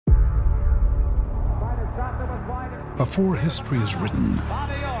Before history is written,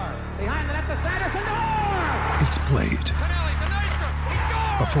 it's played.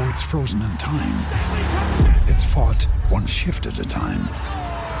 Before it's frozen in time, it's fought one shift at a time.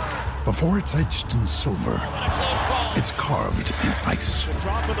 Before it's etched in silver, it's carved in ice.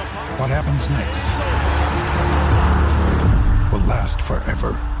 What happens next will last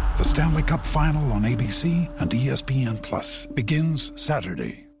forever. The Stanley Cup Final on ABC and ESPN Plus begins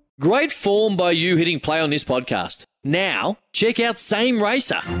Saturday. Great form by you hitting play on this podcast. Now, check out Same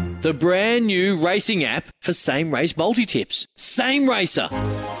Racer, the brand new racing app for same race multi-tips. Same Racer.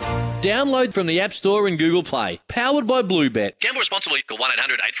 Download from the App Store and Google Play. Powered by Bluebet. Gamble responsibly. Call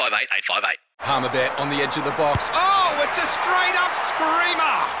 1-800-858-858. Palmerbet on the edge of the box. Oh, it's a straight-up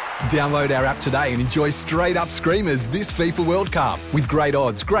screamer! Download our app today and enjoy straight-up screamers this FIFA World Cup with great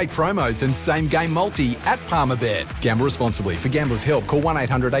odds, great promos and same-game multi at Palmerbet. Gamble responsibly. For Gamblers' Help, call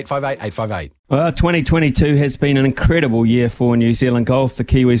 1-800-858-858. Well, 2022 has been an incredible year for New Zealand golf. The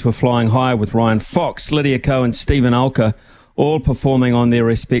Kiwis were flying high with Ryan Fox, Lydia Ko and Stephen Alker all performing on their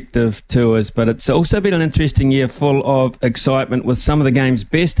respective tours. But it's also been an interesting year full of excitement with some of the game's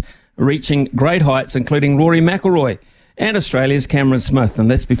best reaching great heights, including Rory McIlroy and Australia's Cameron Smith.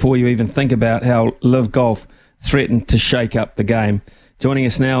 And that's before you even think about how Live Golf threatened to shake up the game. Joining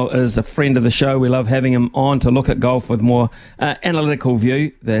us now is a friend of the show. We love having him on to look at golf with more analytical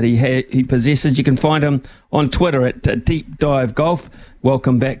view that he possesses. You can find him on Twitter at Deep Dive Golf.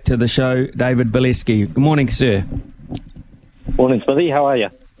 Welcome back to the show, David Bileski. Good morning, sir. Morning, Smithy. How are you?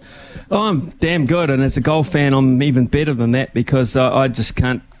 Oh, I'm damn good, and as a golf fan, I'm even better than that because I just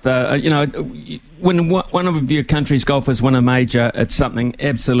can't. When one of your country's golfers win a major, it's something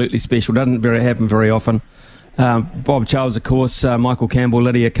absolutely special. Doesn't happen very often. Bob Charles, of course, Michael Campbell,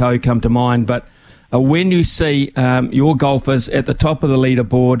 Lydia Ko come to mind. But when you see your golfers at the top of the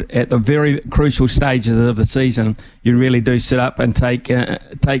leaderboard at the very crucial stages of the season, you really do sit up and take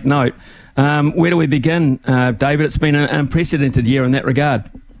note. Where do we begin, David? It's been an unprecedented year in that regard.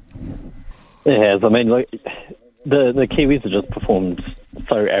 It has. I mean, look, the Kiwis have just performed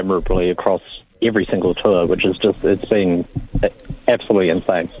so admirably across every single tour, which is just, it's been absolutely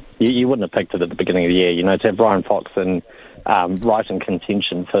insane. You wouldn't have picked it at the beginning of the year, to have Ryan Fox and right in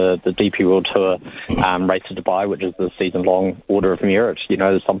contention for the DP World Tour race to Dubai, which is the season-long Order of Merit.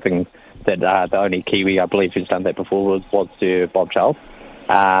 Something that the only Kiwi, I believe, who's done that before was Sir Bob Charles.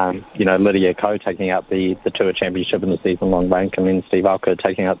 Lydia Ko taking out the Tour Championship in the season-long rank, and then Steve Alker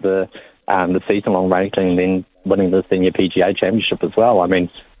taking out the season-long ranking and then winning the Senior PGA Championship as well. I mean,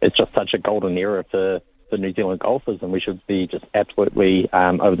 it's just such a golden era for New Zealand golfers, and we should be just absolutely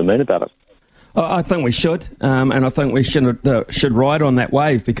over the moon about it. I think we should, and I think we should ride on that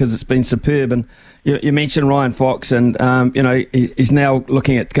wave because it's been superb. And you mentioned Ryan Fox, and he's now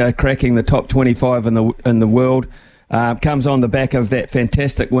looking at cracking the top 25 in the world. Comes on the back of that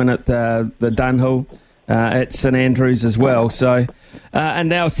fantastic win at the Dunhill at St Andrews as well. So, and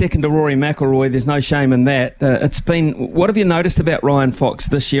now second to Rory McIlroy. There's no shame in that. It's been. What have you noticed about Ryan Fox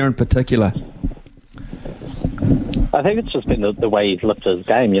this year in particular? I think it's just been the way he's lifted his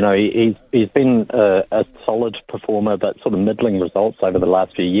game. He's been a solid performer, but sort of middling results over the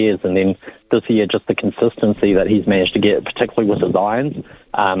last few years. And then this year, just the consistency that he's managed to get, particularly with his irons,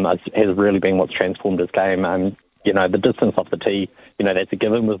 has really been what's transformed his game. The distance off the tee, that's a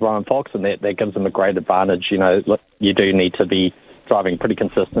given with Ryan Fox, and that gives him a great advantage. You do need to be driving pretty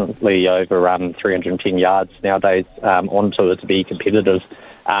consistently over 310 yards nowadays on tour to be competitive.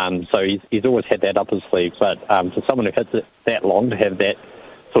 So he's always had that up his sleeve. But for someone who hits it that long, to have that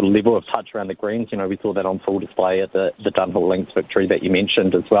sort of level of touch around the greens, we saw that on full display at the Dunhill Links victory that you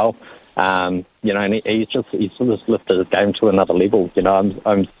mentioned as well. And he's sort of lifted his game to another level.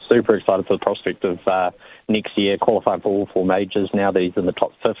 I'm super excited for the prospect of next year qualifying for all four majors. Now that he's in the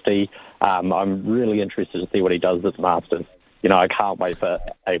top 50, I'm really interested to see what he does at the Masters. I can't wait for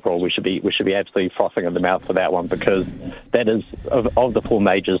April. We should be absolutely frothing at the mouth for that one, because that is of the four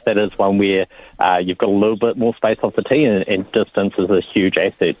majors. That is one where you've got a little bit more space off the tee, and distance is a huge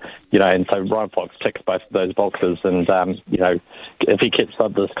asset. And so Ryan Fox ticks both of those boxes. And if he keeps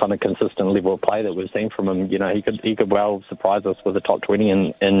up this kind of consistent level of play that we've seen from him, he could well surprise us with a top 20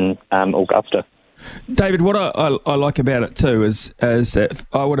 in Augusta. David, what I like about it too is that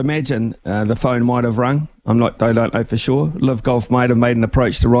I would imagine the phone might have rung. I don't know for sure. Live Golf might have made an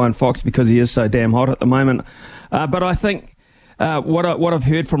approach to Ryan Fox because he is so damn hot at the moment. But I think what I've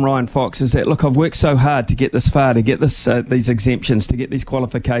heard from Ryan Fox is that, look, I've worked so hard to get this far, to get these exemptions, to get these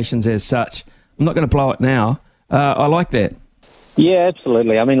qualifications as such. I'm not going to blow it now. I like that. Yeah,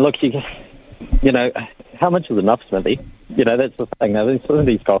 absolutely. I mean, look, how much is enough, Smithy? that's the thing. Some of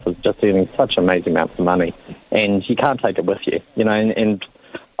these golfers just earning such amazing amounts of money, and you can't take it with you. And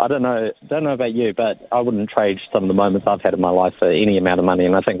I don't know about you, but I wouldn't trade some of the moments I've had in my life for any amount of money.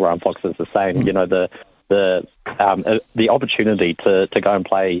 And I think Ryan Fox is the same. The opportunity to go and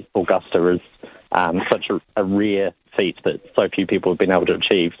play Augusta is such a rare feat that so few people have been able to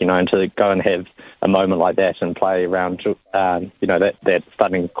achieve. And to go and have a moment like that and play around, that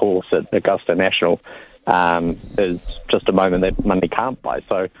stunning course at Augusta National is just a moment that money can't buy.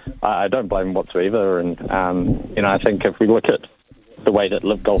 So I don't blame them whatsoever. And I think if we look at the way that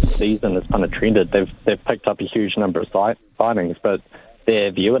Live Golf season has kind of trended, they've picked up a huge number of signings, but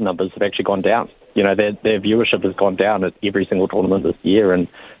their viewer numbers have actually gone down. Their viewership has gone down at every single tournament this year, and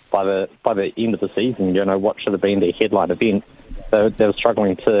by the end of the season, what should have been their headline event, they were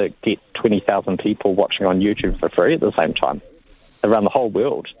struggling to get 20,000 people watching on YouTube for free at the same time around the whole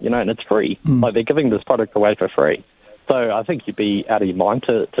world, and it's free. Like, they're giving this product away for free. So I think you'd be out of your mind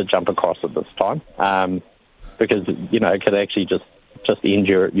to jump across at this time, because, it could actually just end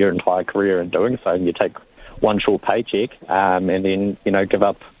your entire career in doing so, and you take one short paycheck and then, give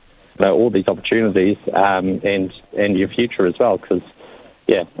up all these opportunities and your future as well. Because,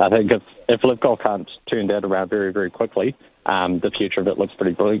 I think if Live Golf can't turn that around very, very quickly, the future of it looks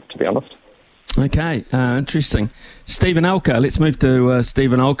pretty bleak, to be honest. Okay, interesting. Steven Alker, let's move to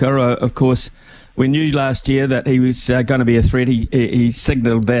Steven Alker. Of course, we knew last year that he was going to be a threat. He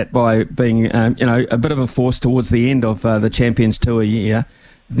signalled that by being, a bit of a force towards the end of the Champions Tour year.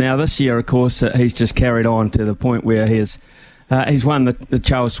 Now this year, of course, he's just carried on to the point where he's won the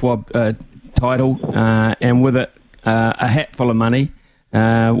Charles Schwab title, and with it a hat full of money,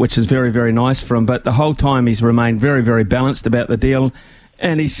 which is very, very nice for him. But the whole time he's remained very, very balanced about the deal,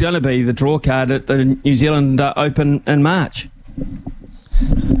 and he's going to be the draw card at the New Zealand Open in March.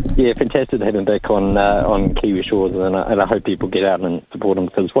 Yeah, fantastic to have him back on Kiwi shores, and I hope people get out and support him,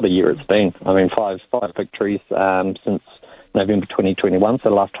 because what a year it's been. I mean, five victories since November 2021, so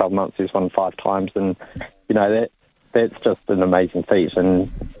the last 12 months he's won 5 times, and that's just an amazing feat. And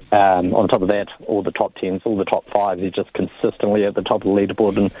on top of that, all the top 10s, all the top 5s, he's just consistently at the top of the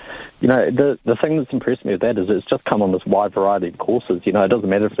leaderboard. And the thing that's impressed me with that is it's just come on this wide variety of courses. It doesn't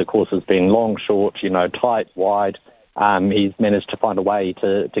matter if the course has been long, short, tight, wide. He's managed to find a way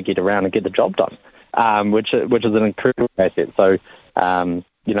to get around and get the job done, which is an incredible asset. So,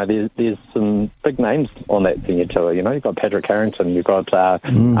 there's some big names on that senior tour. You've got Patrick Harrington, you've got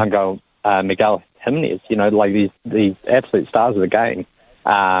Miguel Jimenez, like these absolute stars of the game,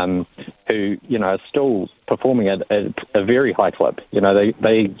 who, are still performing at a very high clip.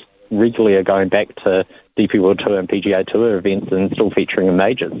 They regularly are going back to DP World Tour and PGA Tour events and still featuring in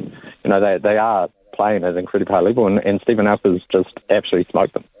majors. They are playing at an incredibly high level, and Steven Alker's just absolutely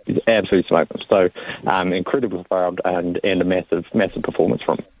smoked them. He's absolutely smoked them. So, incredibly proud and a massive, massive performance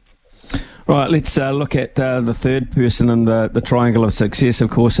from him. Right, let's look at the third person in the triangle of success, of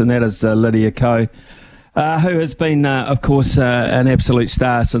course, and that is Lydia Ko, who has been, of course, an absolute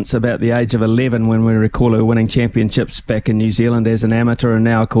star since about the age of 11, when we recall her winning championships back in New Zealand as an amateur, and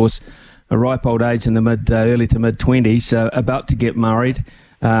now, of course, a ripe old age in the early to mid-20s, about to get married.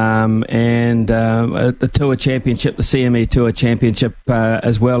 And the Tour Championship, the CME Tour Championship,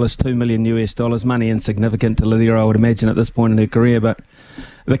 as well as $2 million US, money insignificant to Lydia, I would imagine, at this point in her career. But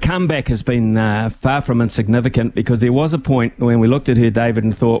the comeback has been far from insignificant, because there was a point when we looked at her, David,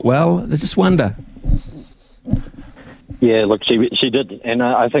 and thought, well, I just wonder. Yeah, look, she did, and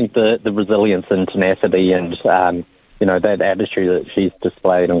I think the resilience and tenacity and that attitude that she's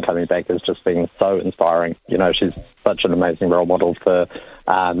displayed and coming back has just been so inspiring. She's such an amazing role model for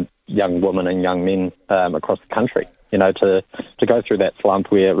young women and young men across the country. To go through that slump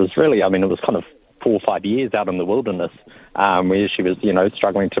where it was really, it was kind of 4 or 5 years out in the wilderness, where she was,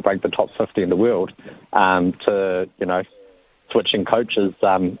 struggling to break the top 50 in the world, to, switching coaches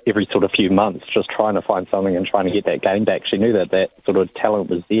every sort of few months, just trying to find something and trying to get that game back. She knew that sort of talent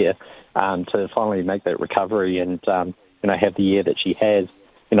was there, to finally make that recovery and, have the year that she has,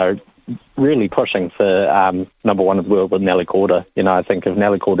 really pushing for number one in the world with Nelly Korda. I think if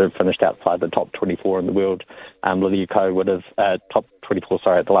Nelly Korda had finished outside the top 24 in the world, Lydia Ko would have, top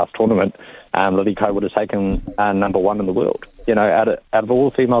 24, at the last tournament, Lydia Ko would have taken number one in the world. Out of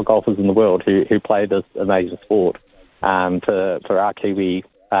all female golfers in the world who play this amazing sport, for our Kiwi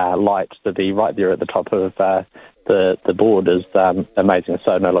light to be right there at the top of the board is amazing.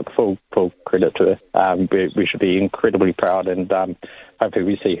 So, no, look, full credit to her. We should be incredibly proud, and hopefully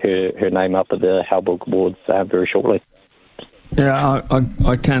we see her name up at the Halberg Awards very shortly. Yeah,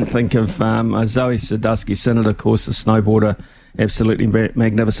 I can't think of Zoe Sadowski-Synnott, of course, a snowboarder absolutely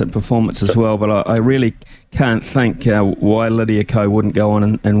magnificent performance as well. But I really can't think why Lydia Ko wouldn't go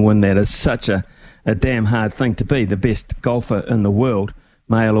on and win that. It's such a damn hard thing to be the best golfer in the world,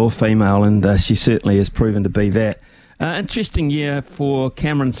 male or female, and she certainly has proven to be that. Interesting year for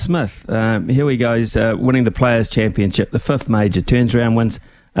Cameron Smith. Here he goes, winning the Players' Championship, the 5th major, turns around, wins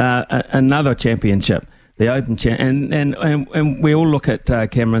another championship, the Open and we all look at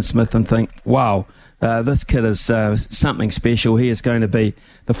Cameron Smith and think, wow, this kid is something special. He is going to be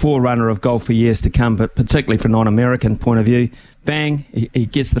the forerunner of golf for years to come, but particularly from a non-American point of view. Bang, he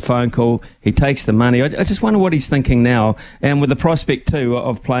gets the phone call, he takes the money. I just wonder what he's thinking now, and with the prospect too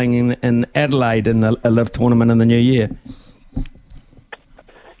of playing in Adelaide in a LIV tournament in the new year.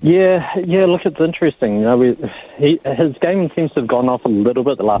 Yeah. Look, it's interesting. You know, his game seems to have gone off a little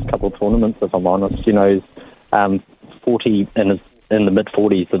bit the last couple of tournaments, if I'm honest. You know, he's 40 in the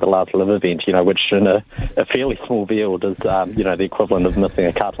mid-40s at the last LIV event, you know, which in a fairly small field is, you know, the equivalent of missing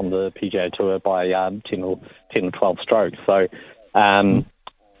a cut on the PGA Tour by 10 or 12 strokes. So,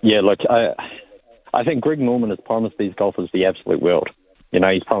 look, I think Greg Norman has promised these golfers the absolute world. You know,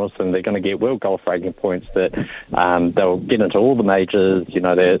 he's promised them they're going to get world golf ranking points, that they'll get into all the majors, you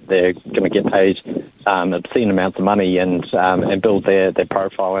know, they're going to get paid obscene amounts of money and build their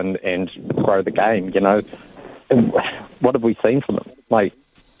profile and grow the game, you know. What have we seen from them? Like,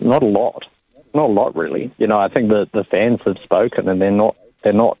 not a lot really. You know, I think that the fans have spoken and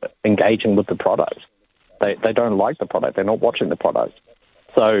they're not engaging with the product. They don't like the product. They're not watching the product.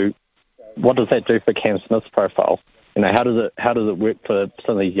 So, what does that do for Cam Smith's profile? You know, how does it work for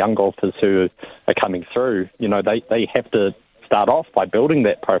some of these young golfers who are coming through? You know, they have to start off by building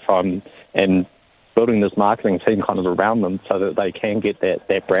that profile and building this marketing team kind of around them so that they can get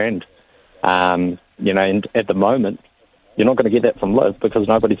that brand. You know, and at the moment, you're not going to get that from LIV because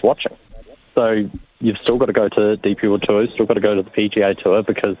nobody's watching. So you've still got to go to DP World Tour, still got to go to the PGA Tour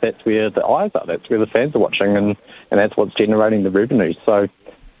because that's where the eyes are, that's where the fans are watching, and that's what's generating the revenue. So,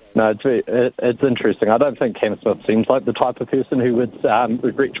 no, it's interesting. I don't think Cam Smith seems like the type of person who would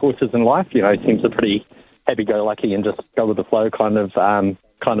regret choices in life. You know, he seems a pretty happy-go-lucky and just go-with-the-flow kind of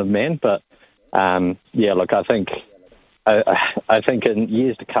man. But, look, I think in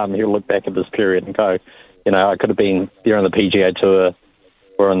years to come, he'll look back at this period and go, you know, I could have been there on the PGA Tour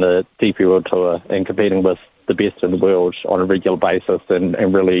or on the DP World Tour and competing with the best in the world on a regular basis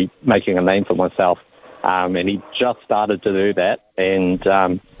and really making a name for myself. And he just started to do that and,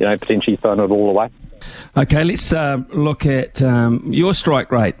 you know, potentially thrown it all away. Okay, let's look at your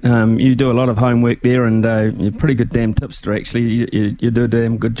strike rate. You do a lot of homework there and you're a pretty good damn tipster, actually. You do a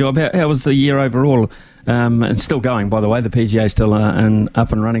damn good job. How was the year overall? And still going, by the way. The PGA is still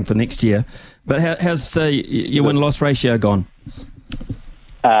up and running for next year. But how's your win-loss ratio gone?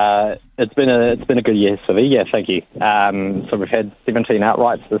 It's been a good year, Sylvie. Yeah, thank you. So we've had 17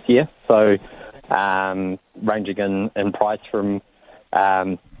 outrights this year. So ranging in price from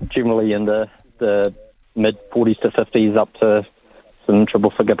generally in the mid-40s to 50s up to some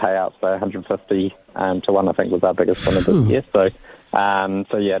triple-figure payouts. So 150 to 1, I think, was our biggest one of this year. So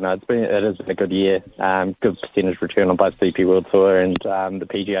it has been a good year. Good percentage return on both DP World Tour and the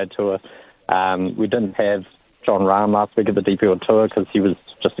PGA Tour. We didn't have Jon Rahm last week at the DP World Tour because he was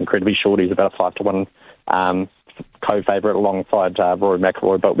just incredibly short. He's about a 5-1 co-favourite alongside Rory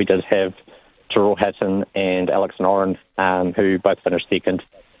McIlroy, but we did have Tyrrell Hatton and Alex Noren, who both finished second,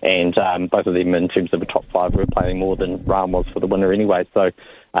 and both of them in terms of a top 5 were playing more than Rahm was for the winner anyway. So,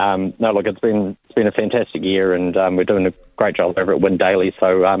 it's been a fantastic year, and we're doing a great job over at Win Daily.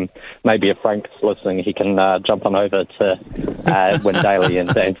 So maybe if Frank's listening, he can jump on over to Win Daily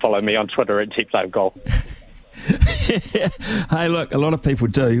and follow me on Twitter at TipSaveGolf. Hey, look, a lot of people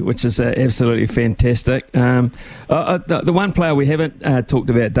do, which is absolutely fantastic. The one player we haven't talked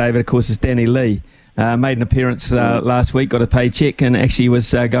about, David, of course, is Danny Lee. Made an appearance last week, got a paycheck, and actually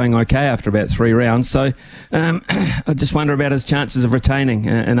was going okay after about 3 rounds. So I just wonder about his chances of retaining,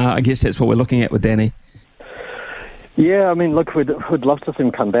 and I guess that's what we're looking at with Danny. Yeah, I mean, look, we'd love to see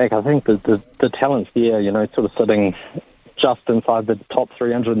him come back. I think the talent's there, you know, sort of sitting just inside the top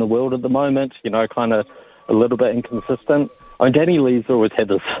 300 in the world at the moment, you know, kind of a little bit inconsistent. I mean, Danny Lee's always had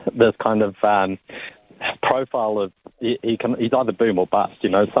this kind of profile of he's either boom or bust. You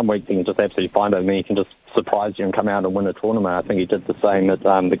know, some weeks he can just absolutely find it, and then he can just surprise you and come out and win a tournament. I think he did the same at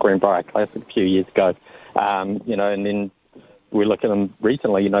the Greenbrier Classic a few years ago. You know, and then we look at him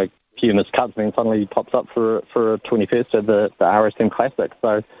recently. You know, few missed cuts, and then suddenly he pops up for a 21st at the RSM Classic.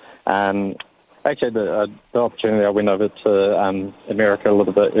 So. Actually, the opportunity, I went over to America a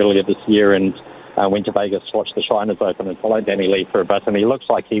little bit earlier this year and went to Vegas to watch the Shriners Open and followed Danny Lee for a bit, and he looks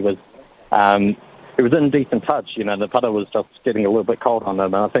like he was was in decent touch. The putter was just getting a little bit cold on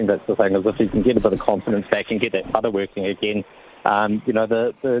him, and I think that's the thing, is if he can get a bit of confidence back and get that putter working again,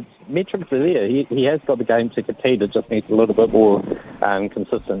 the metrics are there. He has got the game to compete. It just needs a little bit more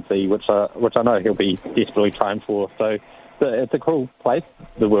consistency, which I know he'll be desperately trying for. So it's a cool place,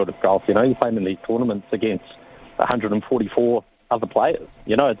 the world of golf. You're playing in these tournaments against 144 other players.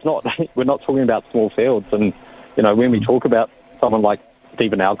 It's not. We're not talking about small fields. And when we talk about someone like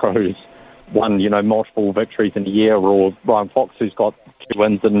Stephen Alker, who's won multiple victories in a year, or Ryan Fox, who's got 2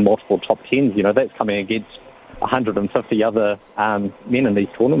 wins in multiple top 10s, that's coming against 150 other men in these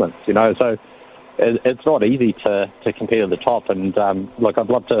tournaments. So it's not easy to compete at the top. And look, I'd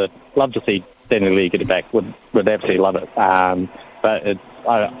love to see Danny Lee get it back. Would absolutely love it. But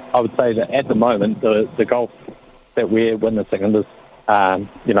I would say that at the moment, the golf that we're witnessing in this kind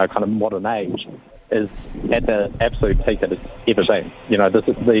of modern age is at the absolute peak that it's ever been.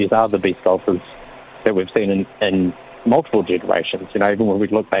 These are the best golfers that we've seen in multiple generations. Even when we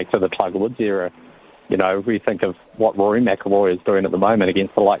look back to the Tiger Woods era, we think of what Rory McIlroy is doing at the moment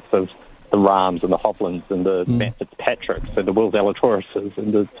against the likes of the Rahms and the Hovlands and the Matt Fitzpatricks and the Will Zalatoris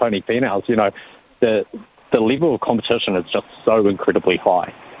and the Tony Finau's. The level of competition is just so incredibly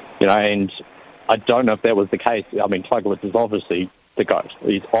high. And I don't know if that was the case. I mean, Tiger Woods is obviously the GOAT.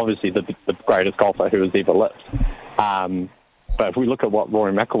 He's obviously the greatest golfer who has ever lived. But if we look at what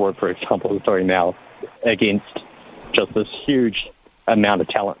Rory McIlroy, for example, is doing now against just this huge amount of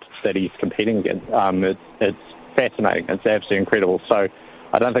talent that he's competing against, it's fascinating. It's absolutely incredible. So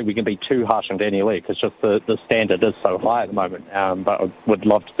I don't think we can be too harsh on Danny Lee, because just the standard is so high at the moment. But I would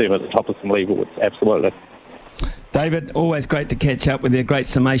love to see him at the top of some leaderboards, absolutely. David, always great to catch up with you. Great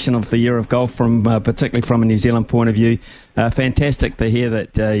summation of the year of golf, from particularly from a New Zealand point of view. Fantastic to hear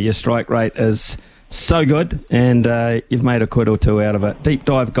that your strike rate is so good, and you've made a quid or two out of it. Deep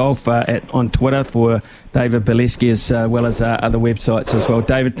Dive Golf on Twitter for David Bileski, as well as other websites as well.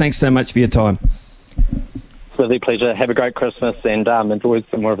 David, thanks so much for your time. It's a pleasure. Have a great Christmas, and enjoy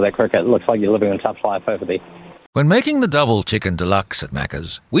some more of that cricket. It looks like you're living a tough life over there. When making the double chicken deluxe at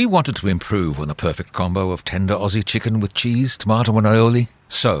Macca's, we wanted to improve on the perfect combo of tender Aussie chicken with cheese, tomato and aioli.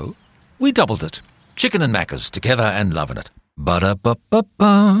 So, we doubled it. Chicken and Macca's, together and loving it.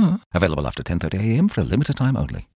 Ba-da-ba-ba-ba. Available after 10:30 a.m. for a limited time only.